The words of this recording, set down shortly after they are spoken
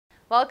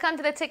Welcome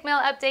to the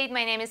Tickmill update.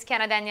 My name is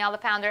Kenna Danielle, the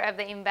founder of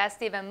the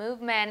Diva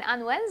movement.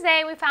 On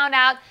Wednesday, we found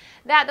out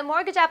that the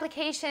mortgage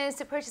applications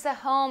to purchase a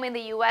home in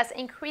the U.S.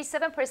 increased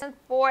 7%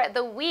 for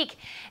the week,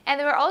 and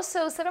they were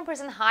also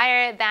 7%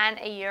 higher than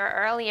a year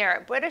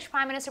earlier. British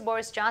Prime Minister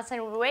Boris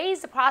Johnson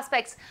raised the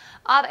prospects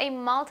of a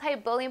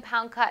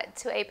multi-billion-pound cut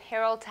to a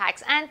payroll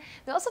tax, and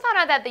we also found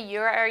out that the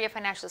euro area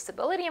financial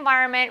stability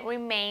environment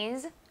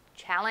remains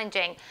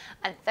challenging.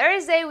 On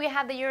Thursday, we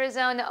had the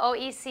Eurozone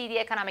OECD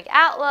Economic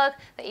Outlook,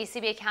 the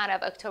ECB account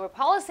of October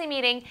policy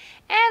meeting,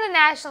 and the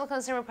National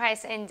Consumer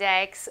Price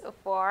Index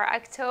for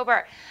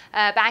October.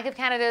 Bank of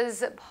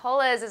Canada's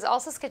Poloz is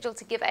also scheduled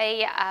to give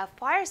a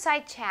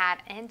fireside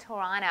chat in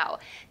Toronto.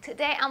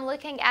 Today, I'm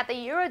looking at the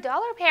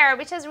euro-dollar pair,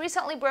 which has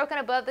recently broken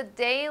above the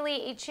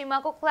daily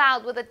Ichimoku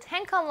cloud, with the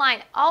Tenkan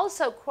line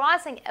also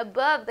crossing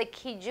above the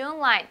Kijun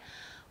line.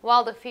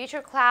 While the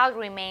future cloud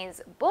remains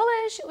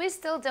bullish, we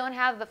still don't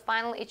have the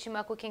final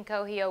Ichimoku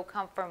Kinko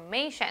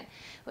confirmation,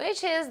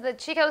 which is the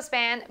Chikou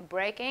span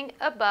breaking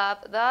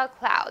above the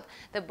cloud.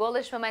 The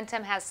bullish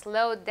momentum has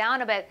slowed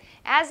down a bit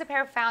as the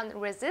pair found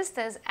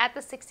resistance at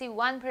the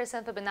 61%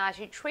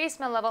 Fibonacci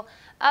retracement level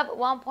of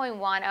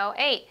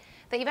 1.108.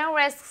 The event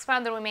risks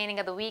from the remaining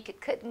of the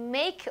week could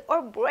make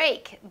or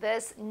break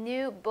this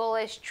new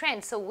bullish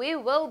trend, so we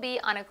will be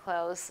on a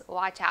close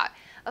watch out.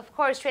 Of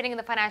course, trading in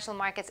the financial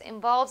markets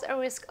involves a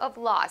risk of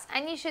loss,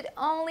 and you should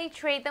only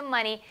trade the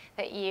money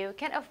that you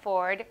can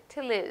afford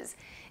to lose.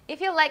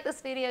 If you like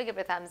this video, give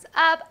it a thumbs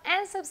up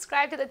and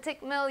subscribe to the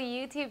Tickmill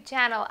YouTube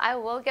channel. I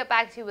will get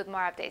back to you with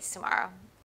more updates tomorrow.